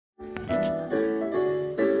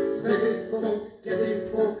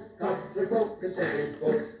city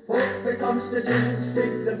folk. Folk for Constantine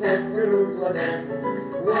Street and folk for Jerusalem.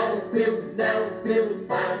 Wallfield, Nellfield,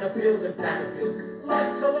 Manorfield and Canterfield.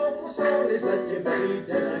 Lots of local stories that you may read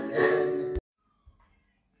in a can.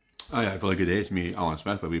 Aye, for good days, me, Alan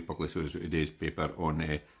Smith, we published today's paper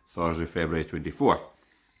on Thursday, February 24th.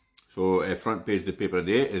 So, front page of the paper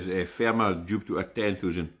today is a farmer duped to a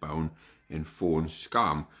 £10,000 in phone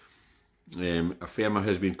scam. A farmer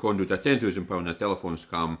has been conned with a £10,000 in a telephone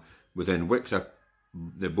scam within weeks.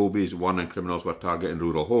 The bobbies, warning criminals were targeting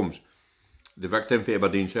rural homes. The victim for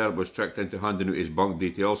Aberdeenshire was tricked into handing out his bank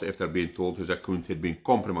details after being told his account had been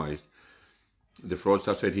compromised. The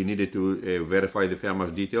fraudster said he needed to verify the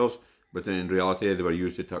farmer's details, but in reality they were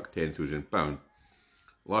used to tuck £10,000.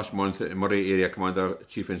 Last month, Murray Area Commander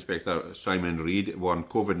Chief Inspector Simon Reid warned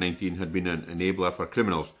COVID-19 had been an enabler for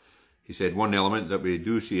criminals. He said one element that we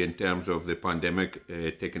do see in terms of the pandemic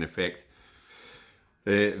taking effect,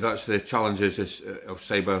 that's the challenges of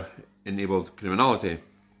cyber-enabled criminality.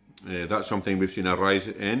 That's something we've seen a rise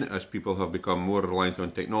in as people have become more reliant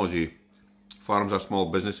on technology. Farms are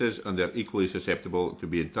small businesses and they're equally susceptible to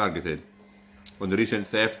being targeted. On the recent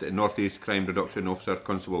theft, North East Crime Reduction Officer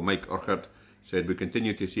Constable Mike Urquhart said we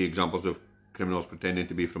continue to see examples of criminals pretending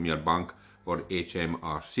to be from your bank or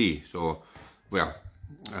HMRC. So, well,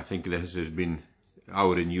 I think this has been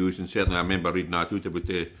our in use, and certainly I remember reading that out about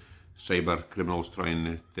the cyber criminals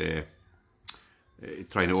trying to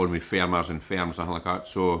own me farmers and firms and like that.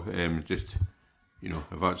 So, just, you know,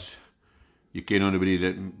 if that's, you can't anybody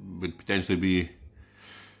that would potentially be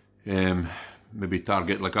maybe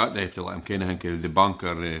target like that, they have to let them kind of think of the bank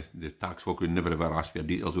or the tax folk would never ever ask for your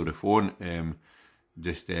details over the phone.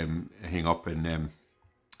 Just hang up and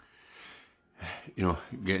you know,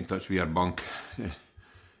 get in touch with your bank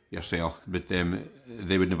yourself. But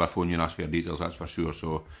they would never phone you and ask for your details, that's for sure.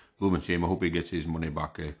 So, blooming shame. I hope he gets his money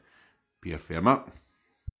back, Pierre Farmer.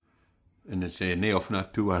 And it's nae off,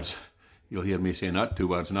 not 2 words. You'll hear me saying that 2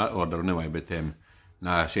 words in that order anyway. But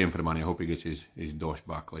nah, shame for the money. I hope he gets his dosh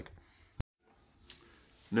back. Like.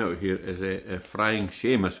 Now here is a frying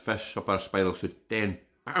Seamus fish supper spirals to £10.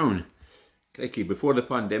 Crikey, before the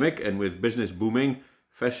pandemic and with business booming,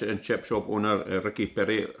 fish and chip shop owner Ricky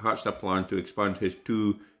Perry hatched a plan to expand his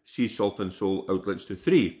 2 sea salt and sole outlets to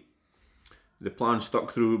 3. The plan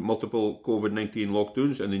stuck through multiple COVID-19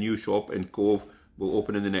 lockdowns, and the new shop in Cove will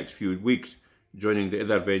open in the next few weeks, joining the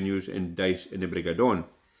other venues in Dice and Brigadon.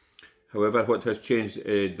 However, what has changed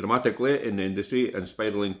dramatically in the industry and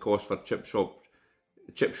spiralling costs for chip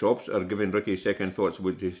shops are giving Ricky second thoughts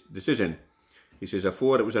about his decision. He says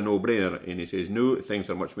afore it was a no-brainer, and he says now things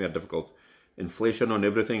are much more difficult. Inflation on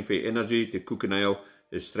everything from energy to cooking oil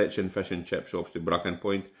is stretching fish and chip shops to breaking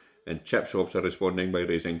point, and chip shops are responding by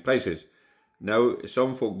raising prices. Now,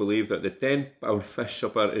 some folk believe that the £10 fish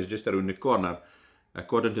supper is just around the corner.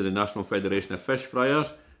 According to the National Federation of Fish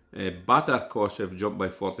Fryers, batter costs have jumped by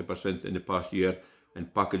 40% in the past year,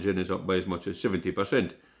 and packaging is up by as much as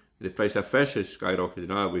 70%. The price of fish has skyrocketed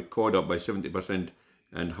now, with cod up by 70%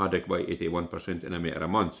 and haddock by 81% in a matter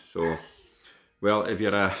of months. So, well, if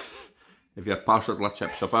you're partial to a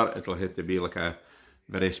chip supper, it'll have to be like a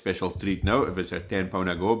very special treat now if it's a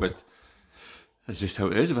 £10 a go, but that's just how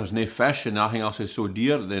it is. If there's no fish and nothing else is so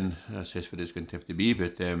dear, then that's just what it's going to have to be.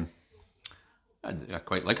 But I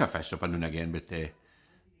quite like a fish supper now and again, but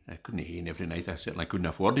I couldn't eat every night. I certainly couldn't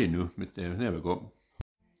afford it now, but there we go.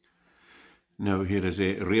 Now here is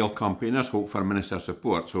a rail campaigners hope for minister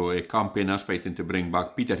support. So campaigners fighting to bring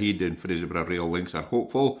back Peterhead and Fraserburgh rail links are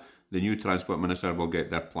hopeful the new transport minister will get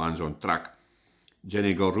their plans on track.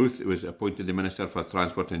 Jenny Gilruth was appointed the Minister for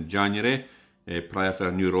Transport in January. Prior to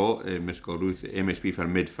her new role, Ms Gilruth, MSP for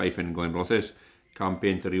Mid-Fife and Glenrothes,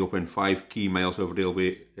 campaigned to reopen 5 key miles of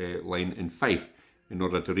railway line in Fife in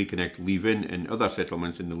order to reconnect Leven and other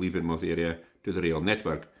settlements in the Levenmouth area to the rail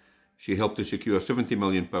network. She helped to secure £70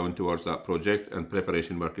 million towards that project, and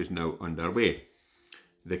preparation work is now underway.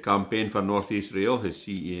 The Campaign for North East Rail, his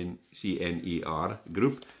CNER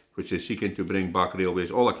group, which is seeking to bring back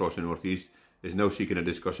railways all across the North East, is now seeking a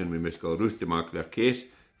discussion with Ms Gilruth to mark their case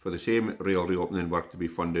for the same rail reopening work to be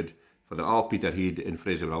funded for the Al Peterhead and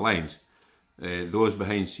Fraserburgh lines. Those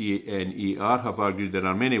behind CNER have argued there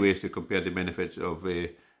are many ways to compare the benefits of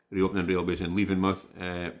reopening railways in Levenmouth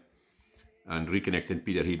and reconnecting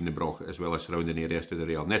Peterhead and the Broch, as well as surrounding areas to the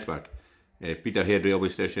rail network. Peterhead railway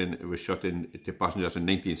station was shut in to passengers in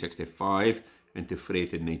 1965 and to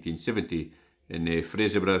freight in 1970. And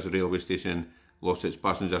Fraserburgh's railway station lost its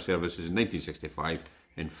passenger services in 1965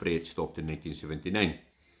 and freight stopped in 1979.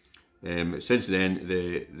 Since then,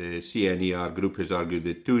 the CNER group has argued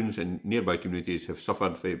that towns and nearby communities have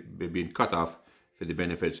suffered by being cut off for the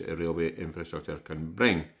benefits railway infrastructure can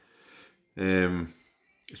bring.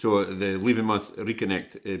 So the Leaving Month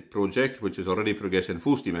Reconnect project, which is already progressing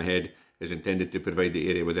full steam ahead, is intended to provide the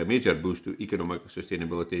area with a major boost to economic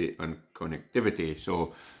sustainability and connectivity.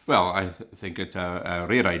 So, well, I think it's a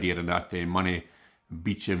rare idea in that money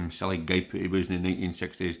Beecham, silly gype he was in the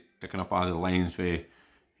 1960s, picking up all the lines for,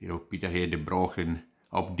 Peterhead, De Broch and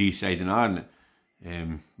up D-side and on.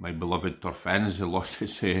 My beloved Torfans lost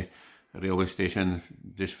its railway station.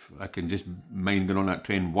 I can just mind going on that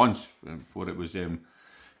train once before it was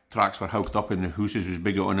tracks were hooked up and the houses was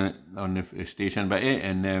bigger on the station. But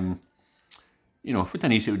what a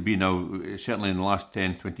nice it would be now. Certainly in the last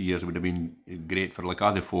 10-20 years it would have been great for like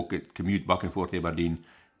other folk that commute back and forth to Aberdeen.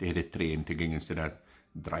 They had a train to ging instead of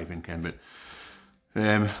driving, Ken. But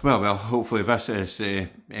well, hopefully this is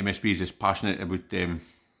MSP is as passionate about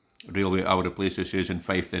railway our replacer Susan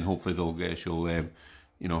Fife, then hopefully she'll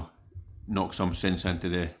knock some sense into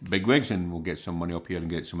the bigwigs and we'll get some money up here and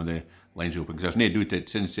get some of the lines open. Because there's no doubt that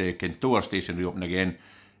since Kintore station reopened again,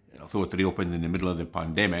 although it reopened in the middle of the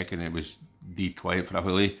pandemic and it was dead quiet for a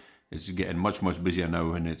while, it's getting much busier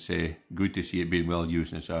now, and it's good to see it being well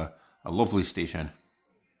used. And it's a lovely station,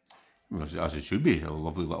 as it should be, a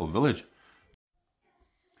lovely little village.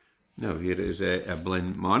 Now here is a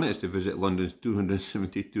blind man. It's to visit London's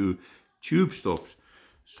 272 tube stops.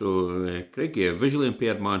 So Craigie, a visually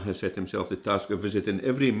impaired man, has set himself the task of visiting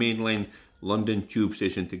every mainline London tube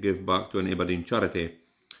station to give back to an Aberdeen charity.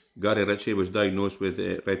 Gary Ritchie was diagnosed with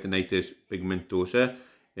retinitis pigmentosa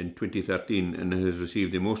in 2013 and has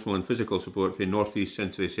received emotional and physical support from North East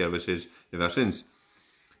Sensory Services ever since.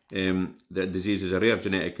 The disease is a rare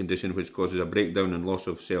genetic condition which causes a breakdown and loss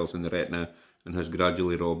of cells in the retina and has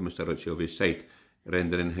gradually robbed Mr. Ritchie of his sight,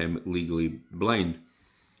 rendering him legally blind.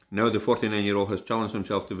 Now the 49-year-old has challenged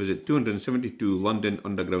himself to visit 272 London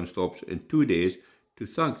Underground stops in 2 days to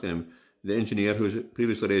thank them. The engineer, who has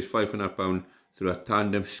previously raised £500 through a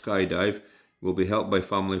tandem skydive, will be helped by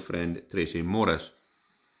family friend Tracy Morris.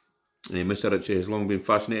 Mr. Ritchie has long been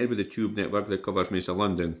fascinated with the tube network that covers most of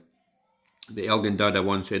London. The Elgin Dada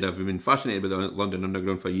once said, "I've been fascinated with the London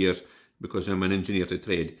Underground for years because I'm an engineer to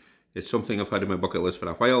trade. It's something I've had on my bucket list for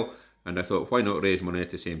a while, and I thought, why not raise money at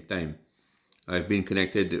the same time? I've been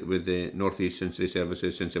connected with the North East Sensory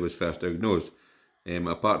Services since I was first diagnosed.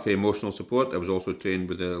 Apart from emotional support, I was also trained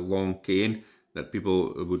with a long cane that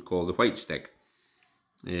people would call the white stick.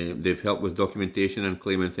 They've helped with documentation and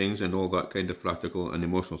claiming things and all that kind of practical and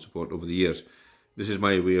emotional support over the years. This is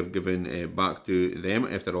my way of giving back to them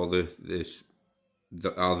after all they've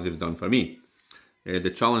done for me.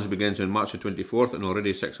 The challenge begins on March the 24th and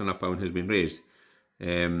already £600 has been raised.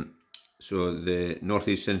 So the North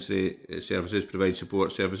East Sensory Services provide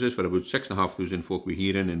support services for about 6,500 folk with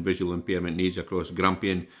hearing and visual impairment needs across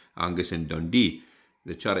Grampian, Angus and Dundee.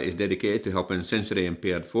 The charity is dedicated to helping sensory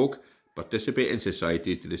impaired folk participate in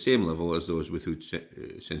society to the same level as those without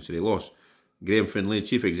sensory loss. Graham Finlay,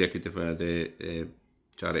 Chief Executive of the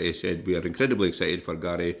charity, said, "We are incredibly excited for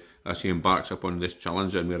Gary as he embarks upon this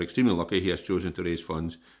challenge, and we are extremely lucky he has chosen to raise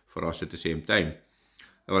funds for us at the same time.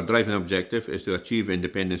 Our driving objective is to achieve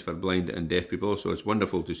independence for blind and deaf people, so it's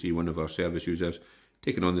wonderful to see one of our service users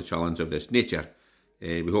taking on the challenge of this nature.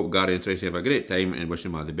 We hope Gary and Tracy have a great time and wish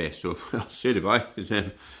them all the best." So, so do I, because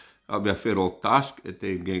that'll be a fair old task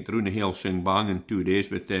to get through the hell shing bang in 2 days,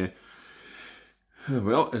 but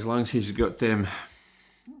well, as long as he's got he'll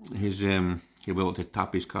be able to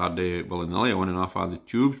tap his card willy-nilly on and off of the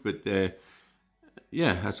tubes, but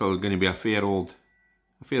yeah, that's all going to be a fair old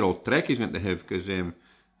trek he's going to have, because I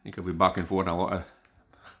think he'll be back and forth a lot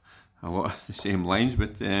of the same lines,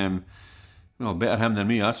 but well, better him than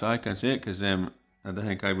me, that's all I can say, because I don't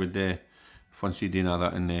think I would fancy doing all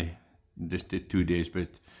that in just 2 days, but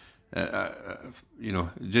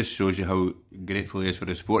it just shows you how grateful he is for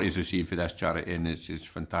the support he's received for this charity, and it's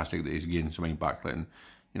fantastic that he's gained something back, and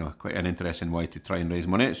quite an interesting way to try and raise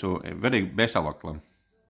money, so very best of luck to him.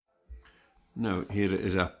 Now, here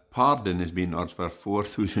is a pardon has been urged for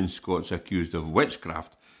 4,000 Scots accused of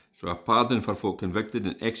witchcraft. So a pardon for folk convicted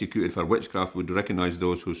and executed for witchcraft would recognise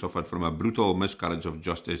those who suffered from a brutal miscarriage of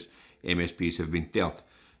justice, MSPs have been dealt.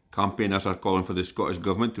 Campaigners are calling for the Scottish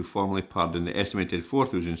Government to formally pardon the estimated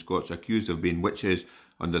 4,000 Scots accused of being witches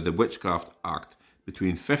under the Witchcraft Act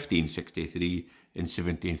between 1563 and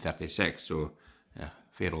 1736, so a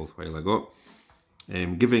fair old while ago.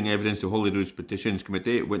 Giving evidence to Holyrood's Petitions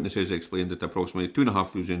Committee, witnesses explained that approximately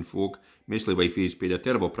 2,500 folk, mostly wifeys, paid a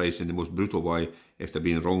terrible price in the most brutal way after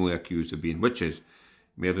being wrongly accused of being witches.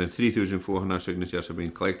 More than 3,400 signatures have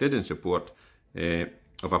been collected in support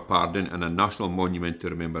of a pardon and a national monument to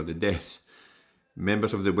remember the deaths.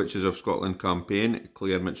 Members of the Witches of Scotland campaign,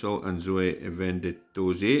 Claire Mitchell and Zoe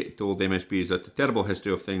Venditose, told MSPs that the terrible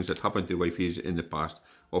history of things that happened to wifeys in the past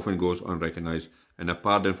often goes unrecognised, and a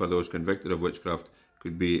pardon for those convicted of witchcraft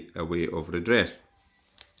could be a way of redress.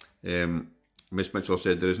 Miss Mitchell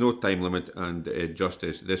said, there is no time limit and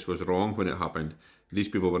justice. This was wrong when it happened. These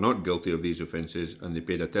people were not guilty of these offences, and they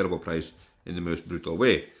paid a terrible price in the most brutal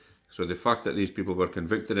way. So the fact that these people were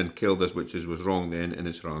convicted and killed as witches was wrong then, and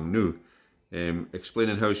it's wrong now.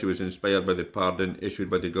 Explaining how she was inspired by the pardon issued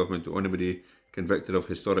by the government to anybody convicted of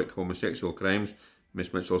historic homosexual crimes,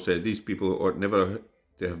 Miss Mitchell said, these people ought never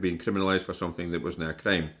to have been criminalised for something that wasn't a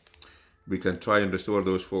crime. We can try and restore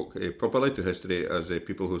those folk properly to history as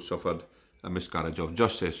people who suffered a miscarriage of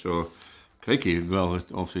justice. So, crikey, well,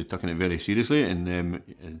 obviously taking it very seriously, and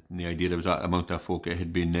the idea there was that amount of folk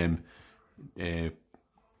had been,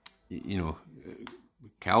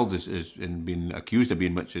 killed and been accused of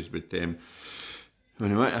being witches. But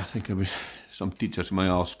anyway, I think some teachers from my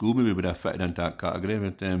old school maybe would have fitted into that category,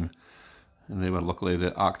 but and they were luckily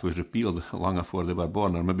the act was repealed long before they were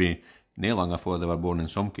born, or maybe no long before they were born in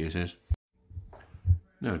some cases.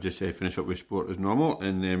 Now, just finish up with sport as normal,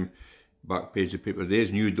 and back page of paper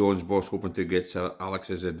days, new Dons boss hoping to get Sir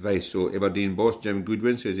Alex's advice. So Aberdeen boss Jim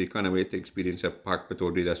Goodwin says he can't wait to experience a packed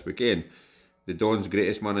Pittodrie this weekend. The Dons'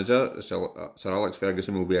 greatest manager, Sir Alex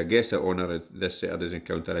Ferguson, will be a guest of honour at this Saturday's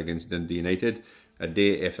encounter against Dundee United, a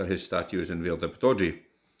day after his statue is unveiled at Pittodrie.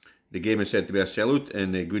 The game is said to be a sellout,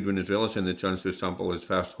 and Goodwin is relishing the chance to sample his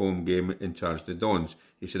first home game in charge of the Dons.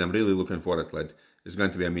 He said, I'm really looking for it, lad. It's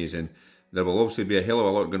going to be amazing. There will obviously be a hell of a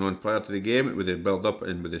lot going on prior to the game, with the build-up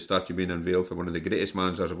and with the statue being unveiled for one of the greatest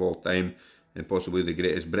managers of all time, and possibly the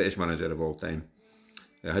greatest British manager of all time.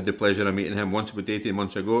 I had the pleasure of meeting him once about 18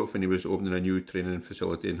 months ago when he was opening a new training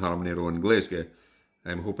facility in Harmony Row in Glasgow.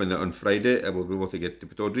 I'm hoping that on Friday I will be able to get to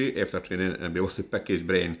Pittodrie after training and be able to pick his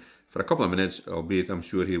brain for a couple of minutes, albeit I'm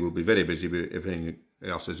sure he will be very busy with everything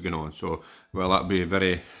else that's going on. So, well, that'd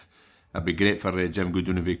be great for Jim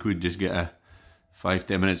Goodwin if he could just get a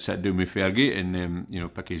 5-10 minutes sit down with Fergie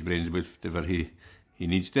and pick his brains with whatever he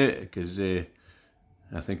needs to, because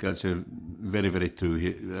I think that's a very, very true.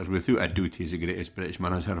 Without a doubt, he's the greatest British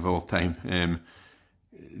manager of all time.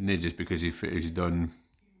 Not just because he's done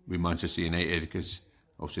with Manchester United, because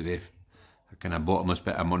obviously they've a kind of bottomless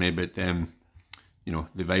pit of money, but the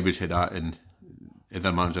vibe was had that, and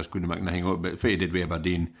other managers couldn't make nothing out. But what he did with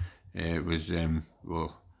Aberdeen was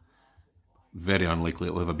very unlikely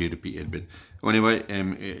it'll ever be repeated. But anyway,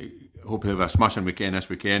 I hope they have a smashing weekend this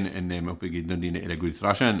weekend, and I hope we give Dundee United a good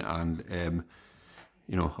thrashing, and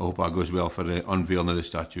I hope that goes well for the unveiling of the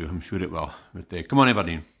statue. I'm sure it will. But come on,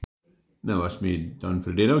 Aberdeen. Now, that's me done for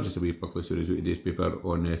today now. Just a wee buckler series of today's paper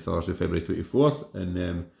on Thursday, February 24th.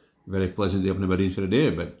 And very pleasant day up in Aberdeen for the day.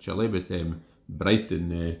 A bit chilly, but bright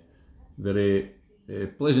and very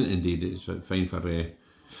pleasant indeed. It's fine for being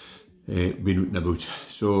out and about.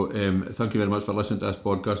 So, thank you very much for listening to this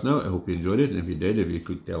podcast now. I hope you enjoyed it. And if you did, if you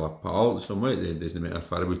could tell a pal somewhere, it doesn't matter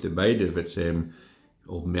far about to bide. If it's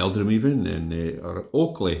Old Meldrum even, and or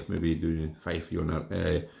Oakley, maybe doing Fife,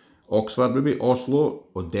 Oxford, maybe Oslo,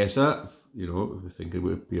 Odessa, thinking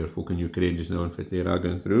about your folk in Ukraine just now and what they're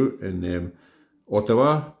going through, and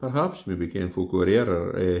Ottawa, perhaps, maybe Ken folk over here,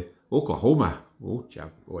 or Oklahoma,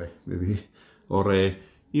 maybe, or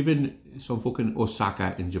even some folk in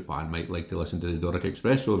Osaka in Japan might like to listen to the Doric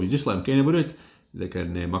Express. So if you just let them ken about it, they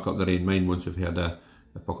can muck up their own mind once they've heard a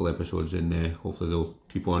couple of episodes, and hopefully they'll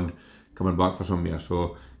keep on coming back for some more.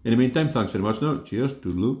 So in the meantime, thanks very much now. Cheers,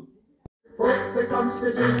 toodaloo. Fuck the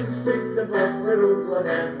Constitution, stick the fuck the rules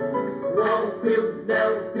again. Wallfield,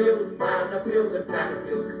 Nellfield, Manorfield and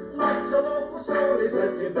Pannerfield. Lots of local stories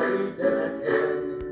that you made in a can.